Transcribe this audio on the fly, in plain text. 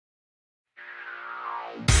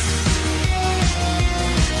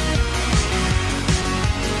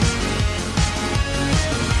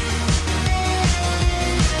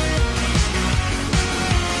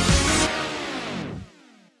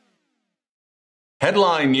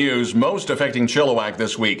Headline news most affecting Chilliwack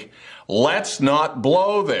this week. Let's not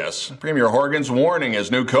blow this. Premier Horgan's warning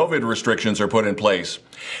as new COVID restrictions are put in place.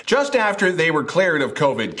 Just after they were cleared of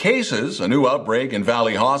COVID cases, a new outbreak in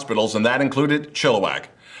Valley hospitals, and that included Chilliwack.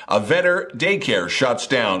 A Vedder Day Care shuts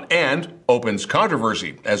down and opens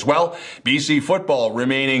controversy. As well, BC football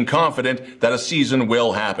remaining confident that a season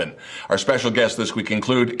will happen. Our special guests this week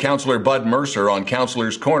include Councillor Bud Mercer on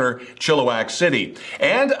Councillor's Corner, Chilliwack City.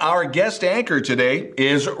 And our guest anchor today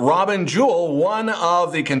is Robyn Jewell, one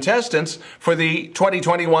of the contestants for the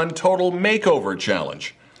 2021 Total Makeover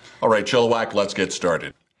Challenge. All right, Chilliwack, let's get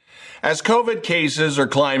started. As COVID cases are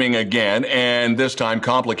climbing again, and this time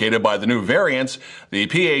complicated by the new variants, the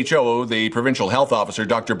PHO, the Provincial Health Officer,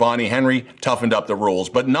 Dr. Bonnie Henry, toughened up the rules.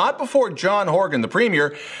 But not before John Horgan, the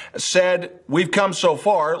Premier, said, "We've come so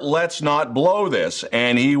far, let's not blow this."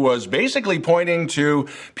 And he was basically pointing to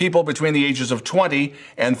people between the ages of 20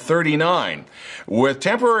 and 39. With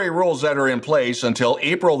temporary rules that are in place until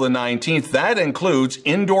April the 19th, that includes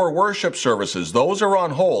indoor worship services. Those are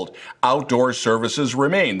on hold. Outdoor services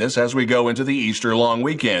remain. This as we go into the Easter long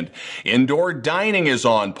weekend. Indoor dining is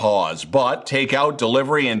on pause, but takeout,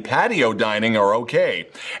 delivery, and patio dining are okay.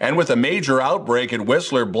 And with a major outbreak at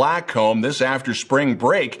Whistler Blackcomb this after spring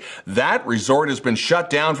break, that resort has been shut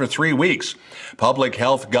down for 3 weeks. Public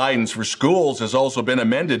health guidance for schools has also been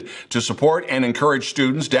amended to support and encourage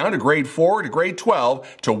students down to grade 4 to grade 12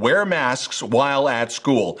 to wear masks while at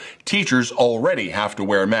school. Teachers already have to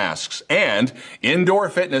wear masks. And indoor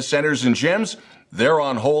fitness centers and gyms, they're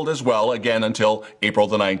on hold as well, again until April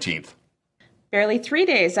the 19th. Barely 3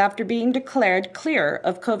 days after being declared clear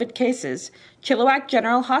of COVID cases, Chilliwack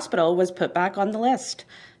General Hospital was put back on the list.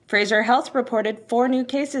 Fraser Health reported 4 new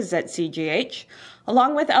cases at CGH,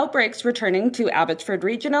 along with outbreaks returning to Abbotsford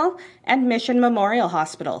Regional and Mission Memorial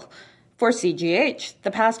Hospital. For CGH,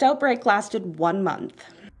 the past outbreak lasted 1 month.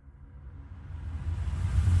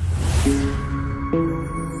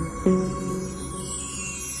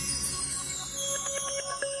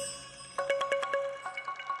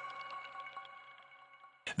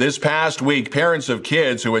 This past week, parents of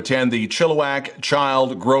kids who attend the Chilliwack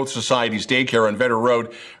Child Growth Society's daycare on Vedder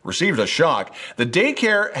Road received a shock. The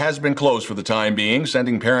daycare has been closed for the time being,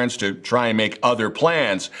 sending parents to try and make other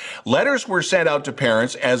plans. Letters were sent out to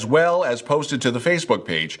parents as well as posted to the Facebook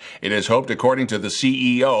page. It is hoped, according to the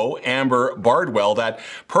CEO, Amber Bardwell, that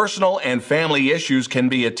personal and family issues can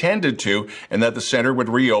be attended to and that the center would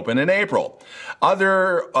reopen in April.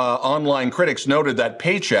 Other online critics noted that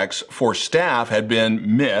paychecks for staff had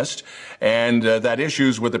been missed and that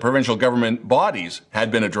issues with the provincial government bodies had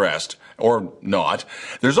been addressed, or not.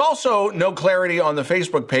 There's also no clarity on the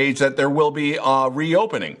Facebook page that there will be a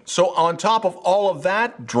reopening. So on top of all of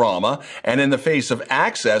that drama, and in the face of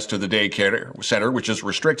access to the daycare center, which is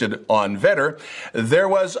restricted on Vedder, there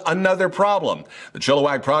was another problem. The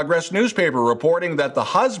Chilliwack Progress newspaper reporting that the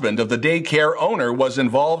husband of the daycare owner was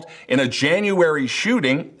involved in a January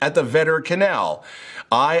shooting at the Vedder Canal.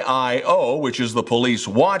 IIO, which is the police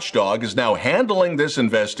watchdog, is now handling this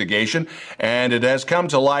investigation, and it has come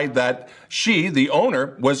to light that she, the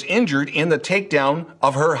owner, was injured in the takedown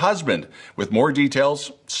of her husband, with more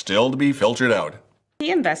details still to be filtered out. The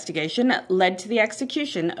investigation led to the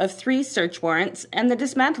execution of 3 search warrants and the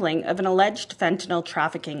dismantling of an alleged fentanyl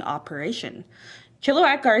trafficking operation.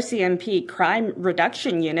 Chilliwack RCMP Crime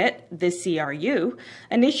Reduction Unit, the CRU,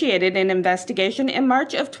 initiated an investigation in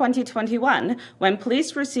March of 2021 when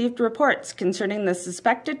police received reports concerning the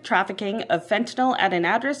suspected trafficking of fentanyl at an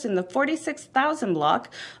address in the 46,000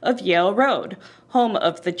 block of Yale Road, home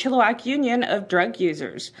of the Chilliwack Union of Drug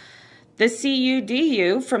Users. The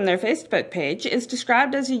CUDU, from their Facebook page, is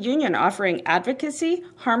described as a union offering advocacy,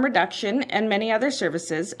 harm reduction, and many other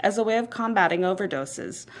services as a way of combating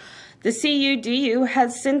overdoses. The CUDU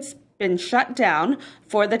has since been shut down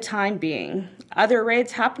for the time being. Other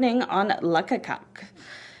raids happening on Luckakuk.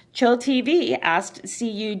 chillTV asked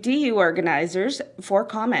CUDU organizers for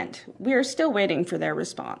comment. We are still waiting for their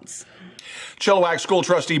response. Chilliwack School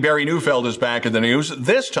Trustee Barry Neufeld is back in the news,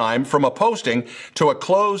 this time from a posting to a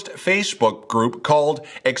closed Facebook group called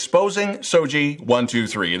Exposing Soji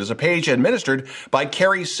 123. It is a page administered by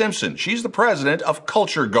Carrie Simpson. She's the president of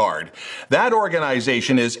Culture Guard. That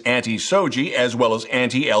organization is anti-Soji as well as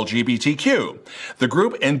anti-LGBTQ. The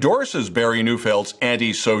group endorses Barry Neufeld's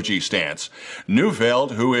anti-Soji stance.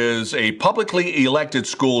 Neufeld, who is a publicly elected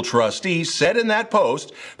school trustee, said in that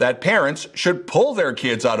post that parents should pull their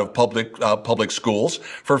kids out of public schools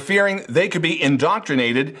for fearing they could be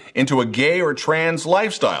indoctrinated into a gay or trans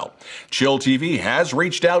lifestyle. chillTV has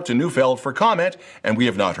reached out to Neufeld for comment, and we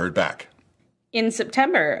have not heard back. In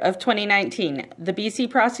September of 2019, the BC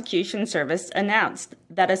Prosecution Service announced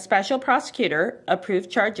that a special prosecutor approved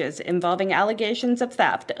charges involving allegations of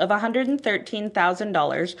theft of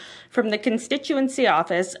 $113,000 from the constituency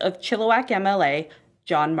office of Chilliwack MLA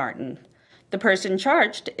John Martin. The person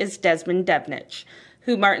charged is Desmond Devnich,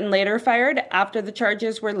 who Martin later fired after the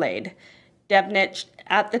charges were laid. Devnich,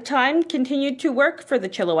 at the time, continued to work for the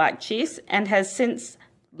Chilliwack Chiefs and has since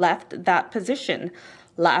left that position.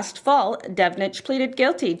 Last fall, Devnich pleaded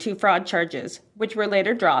guilty to fraud charges, which were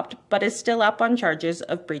later dropped, but is still up on charges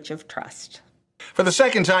of breach of trust. For the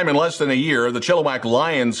second time in less than a year, the Chilliwack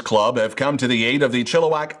Lions Club have come to the aid of the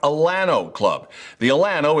Chilliwack Alano Club. The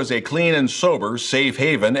Alano is a clean and sober, safe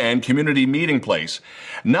haven and community meeting place.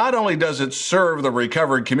 Not only does it serve the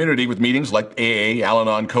recovered community with meetings like AA,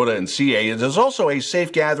 Al-Anon, CODA, and CA, it is also a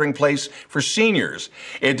safe gathering place for seniors.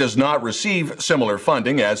 It does not receive similar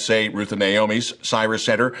funding as, say, Ruth and Naomi's, Cyrus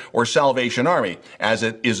Center, or Salvation Army, as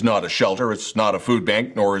it is not a shelter, it's not a food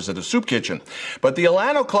bank, nor is it a soup kitchen. But the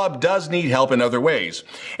Alano Club does need help in other ways.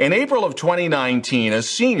 In April of 2019, a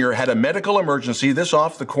senior had a medical emergency this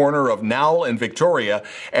off the corner of Nowell and Victoria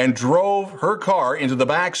and drove her car into the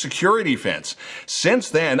back security fence. Since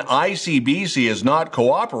then, ICBC has not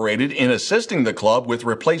cooperated in assisting the club with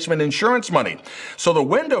replacement insurance money. So the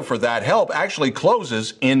window for that help actually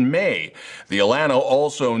closes in May. The Alano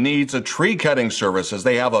also needs a tree cutting service as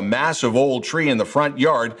they have a massive old tree in the front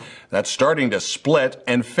yard that's starting to split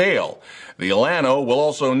and fail. The Alano will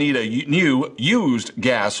also need a new used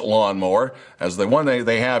gas lawnmower, as the one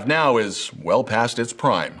they have now is well past its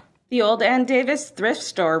prime. The old Ann Davis thrift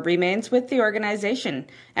store remains with the organization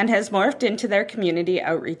and has morphed into their community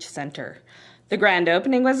outreach center. The grand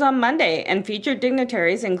opening was on Monday and featured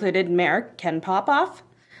dignitaries included Mayor Ken Popoff,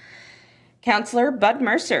 Councillor Bud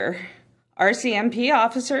Mercer, RCMP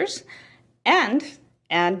officers, and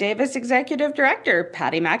Ann Davis Executive Director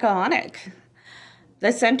Patty Makahonic.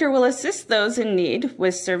 The center will assist those in need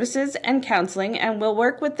with services and counseling and will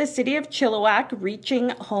work with the City of Chilliwack Reaching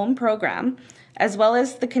Home program, as well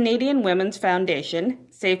as the Canadian Women's Foundation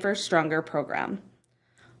Safer Stronger program.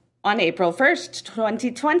 On April 1st,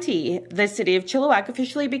 2020, the City of Chilliwack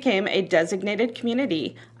officially became a designated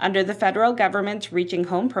community under the federal government's Reaching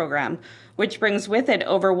Home program, which brings with it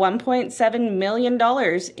over $1.7 million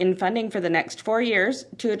in funding for the next 4 years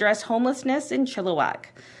to address homelessness in Chilliwack.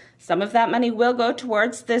 Some of that money will go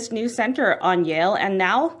towards this new center on Yale and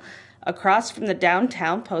now across from the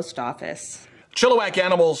downtown post office. Chilliwack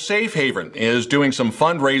Animal Safe Haven is doing some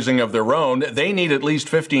fundraising of their own. They need at least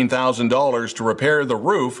 $15,000 to repair the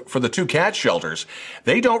roof for the 2 cat shelters.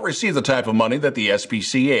 They don't receive the type of money that the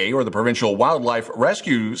SPCA or the Provincial Wildlife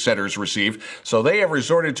Rescue Centers receive, so they have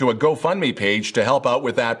resorted to a GoFundMe page to help out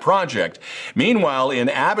with that project. Meanwhile, in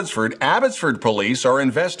Abbotsford police are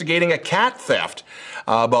investigating a cat theft.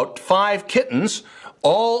 About 5 kittens,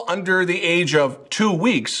 all under the age of 2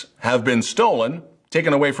 weeks, have been stolen,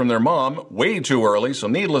 taken away from their mom way too early. So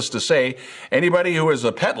needless to say, anybody who is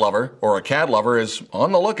a pet lover or a cat lover is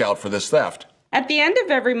on the lookout for this theft. At the end of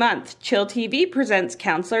every month, chillTV presents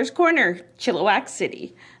Councillor's Corner, Chilliwack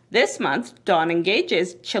City. This month, Dawn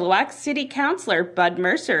engages Chilliwack City Councillor Bud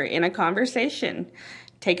Mercer in a conversation.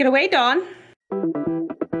 Take it away, Dawn.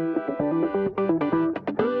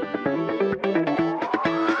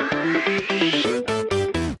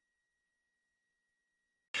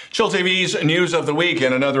 chillTV's News of the Week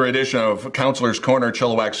and another edition of Councillor's Corner,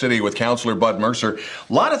 Chilliwack City with Councillor Bud Mercer.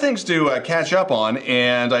 A lot of things to catch up on,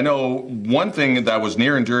 and I know one thing that was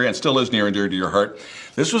near and dear and still is near and dear to your heart.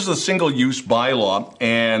 This was the single-use bylaw,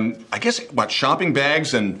 and I guess, shopping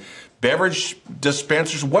bags and beverage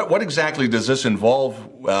dispensers? What exactly does this involve,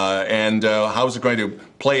 and how is it going to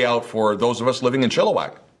play out for those of us living in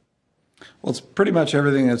Chilliwack? Well, it's pretty much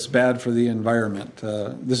everything that's bad for the environment.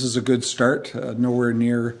 This is a good start, nowhere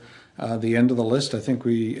near the end of the list. I think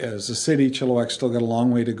we, as a city, Chilliwack still got a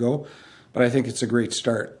long way to go, but I think it's a great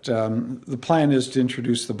start. The plan is to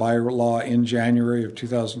introduce the bylaw in January of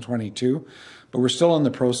 2022, but we're still in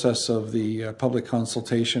the process of the public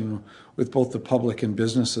consultation with both the public and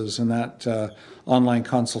businesses, and that online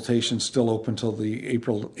consultation is still open till the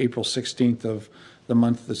April 16th of the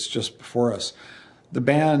month that's just before us. The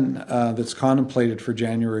ban that's contemplated for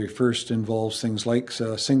January 1st involves things like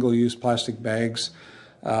single-use plastic bags,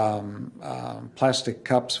 plastic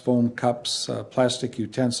cups, foam cups, plastic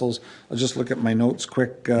utensils. I'll just look at my notes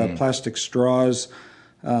quick. Plastic straws,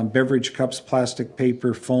 beverage cups, plastic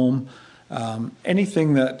paper, foam,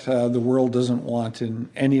 anything that the world doesn't want in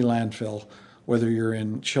any landfill, whether you're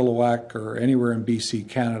in Chilliwack or anywhere in BC,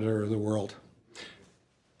 Canada, or the world.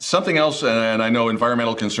 Something else, and I know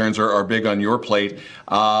environmental concerns are big on your plate,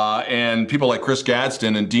 and people like Chris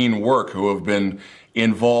Gadsden and Dean Work, who have been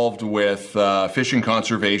involved with fishing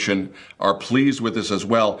conservation, are pleased with this as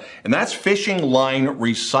well. And that's fishing line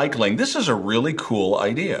recycling. This is a really cool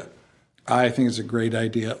idea. I think it's a great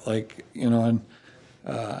idea. Like, and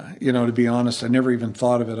to be honest, I never even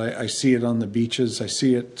thought of it. I see it on the beaches. I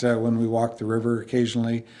see it when we walk the river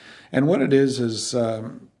occasionally. And what it is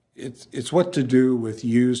it's what to do with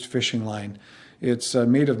used fishing line. It's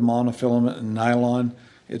made of monofilament and nylon.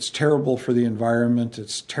 It's terrible for the environment.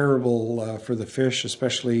 It's terrible for the fish,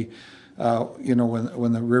 especially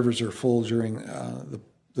when the rivers are full during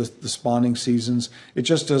the spawning seasons. It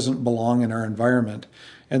just doesn't belong in our environment.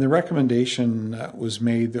 And the recommendation was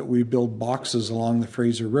made that we build boxes along the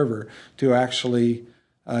Fraser River to actually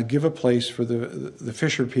give a place for the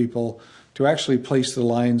fisher people to actually place the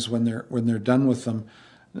lines when they're done with them.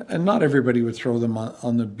 And not everybody would throw them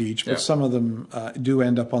on the beach, but some of them do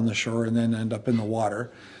end up on the shore and then end up in the water.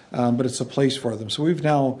 But it's a place for them. So we've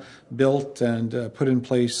now built and put in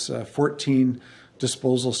place 14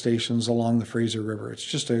 disposal stations along the Fraser River. It's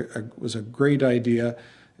just was a great idea.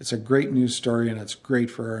 It's a great news story, and it's great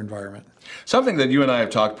for our environment. Something that you and I have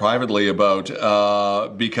talked privately about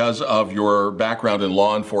because of your background in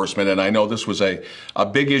law enforcement, and I know this was a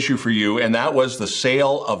big issue for you, and that was the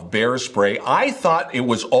sale of bear spray. I thought it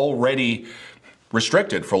was already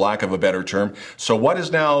restricted, for lack of a better term. So what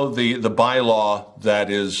is now the bylaw that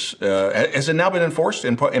is, has it now been enforced,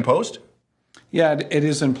 imposed? Yeah, it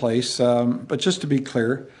is in place, but just to be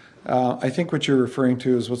clear, I think what you're referring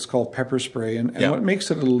to is what's called pepper spray, and what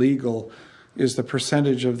makes it illegal is the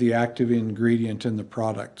percentage of the active ingredient in the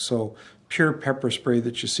product. So pure pepper spray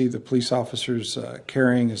that you see the police officers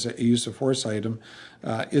carrying as a use of force item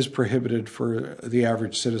is prohibited for the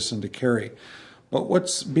average citizen to carry. But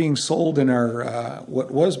what's being sold in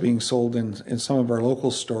what was being sold in some of our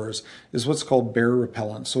local stores is what's called bear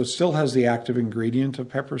repellent. So it still has the active ingredient of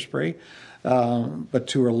pepper spray, but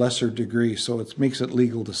to a lesser degree. So it makes it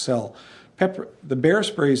legal to sell. The bear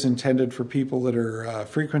spray is intended for people that are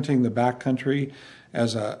frequenting the backcountry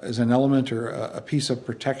as an element or a piece of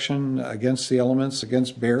protection against the elements,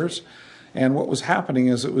 against bears. And what was happening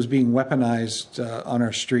is it was being weaponized on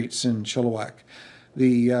our streets in Chilliwack.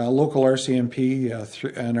 The local RCMP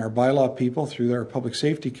and our bylaw people through our public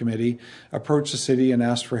safety committee approached the city and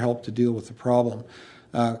asked for help to deal with the problem.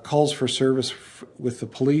 Calls for service with the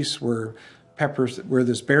police where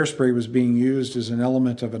this bear spray was being used as an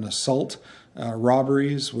element of an assault.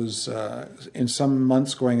 Robberies was in some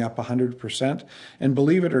months going up 100%. And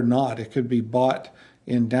believe it or not, it could be bought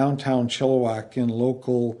in downtown Chilliwack in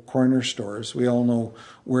local corner stores. We all know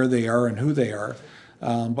where they are and who they are.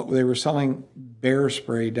 But they were selling bear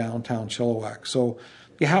spray downtown Chilliwack. So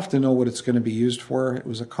you have to know what it's going to be used for. It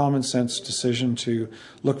was a common sense decision to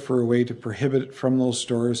look for a way to prohibit it from those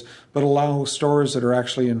stores, but allow stores that are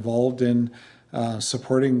actually involved in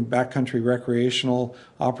supporting backcountry recreational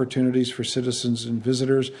opportunities for citizens and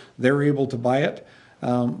visitors. They're able to buy it,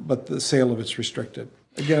 but the sale of it's restricted.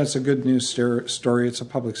 Again, it's a good news story. It's a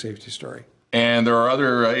public safety story. And there are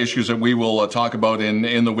other issues that we will talk about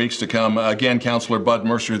in the weeks to come. Again, Councillor Bud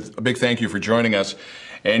Mercer, a big thank you for joining us.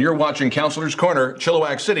 And you're watching Councillor's Corner,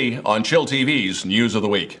 Chilliwack City on chillTV's News of the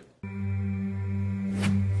Week.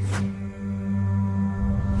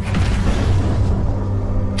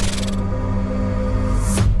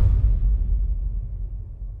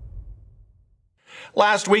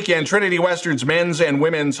 Last weekend, Trinity Western's men's and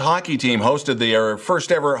women's hockey team hosted their first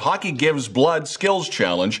ever Hockey Gives Blood Skills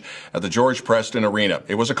Challenge at the George Preston Arena.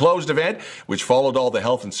 It was a closed event, which followed all the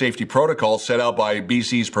health and safety protocols set out by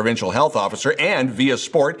BC's provincial health officer and via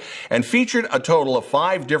sport, and featured a total of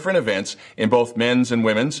 5 different events in both men's and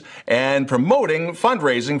women's, and promoting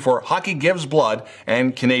fundraising for Hockey Gives Blood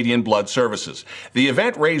and Canadian Blood Services. The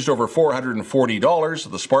event raised over $440.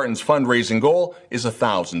 The Spartans' fundraising goal is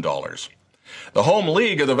 $1,000. The home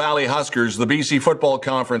league of the Valley Huskers, the BC Football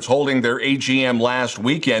Conference, holding their AGM last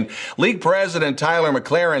weekend. League President Tyler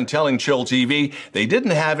McLaren telling chillTV they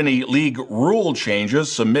didn't have any league rule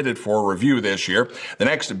changes submitted for review this year. The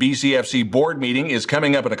next BCFC board meeting is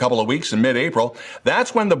coming up in a couple of weeks in mid-April.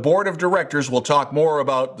 That's when the board of directors will talk more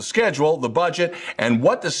about the schedule, the budget, and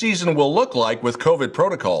what the season will look like with COVID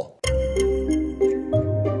protocol.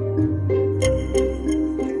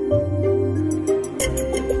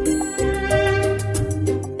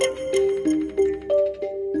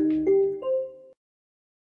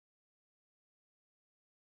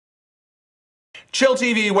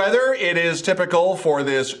 chillTV weather. It is typical for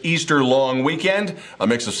this Easter long weekend. A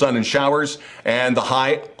mix of sun and showers, and the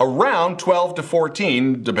high around 12 to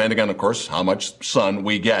 14, depending on, of course, how much sun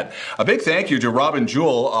we get. A big thank you to Robyn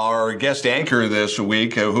Jewell, our guest anchor this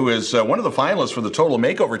week, who is one of the finalists for the Total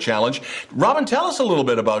Makeover Challenge. Robyn, tell us a little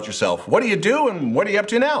bit about yourself. What do you do and what are you up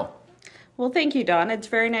to now? Well, thank you, Don. It's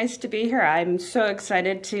very nice to be here. I'm so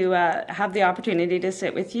excited to have the opportunity to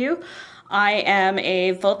sit with you. I am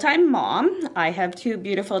a full-time mom. I have two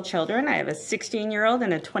beautiful children. I have a 16-year-old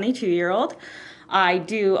and a 22-year-old. I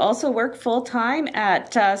do also work full-time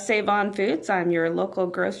at Save On Foods. I'm your local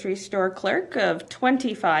grocery store clerk of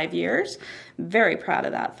 25 years. Very proud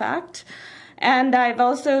of that fact. And I've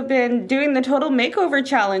also been doing the Total Makeover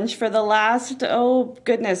Challenge for the last, oh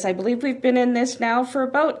goodness, I believe we've been in this now for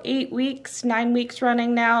about 8 weeks, 9 weeks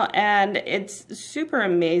running now, and it's super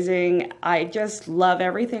amazing. I just love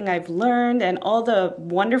everything I've learned and all the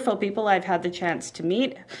wonderful people I've had the chance to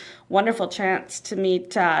meet. Wonderful chance to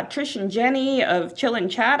meet Trish and Jenny of Chill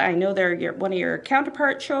and Chat. I know they're one of your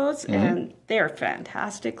counterpart shows, and they're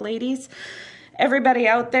fantastic ladies. Everybody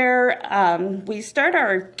out there, we start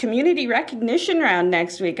our community recognition round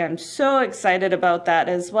next week. I'm so excited about that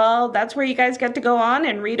as well. That's where you guys get to go on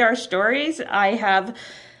and read our stories. I have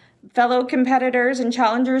fellow competitors and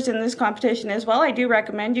challengers in this competition as well. I do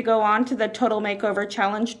recommend you go on to the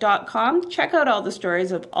totalmakeoverchallenge.com. Check out all the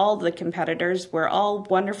stories of all the competitors. We're all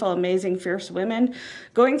wonderful, amazing, fierce women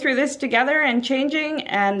going through this together and changing,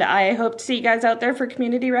 and I hope to see you guys out there for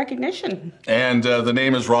community recognition. And the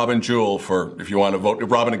name is Robyn Jewell, for if you want to vote.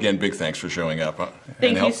 Robyn, again, big thanks for showing up.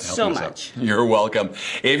 Thank you so much. You're welcome.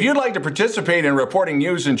 If you'd like to participate in reporting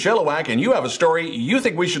news in Chilliwack and you have a story you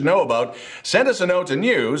think we should know about, send us a note to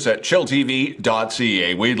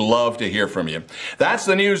news@chilltv.ca. We'd love to hear from you. That's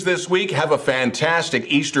the news this week. Have a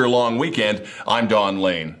fantastic Easter long weekend. I'm Don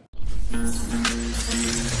Lehn.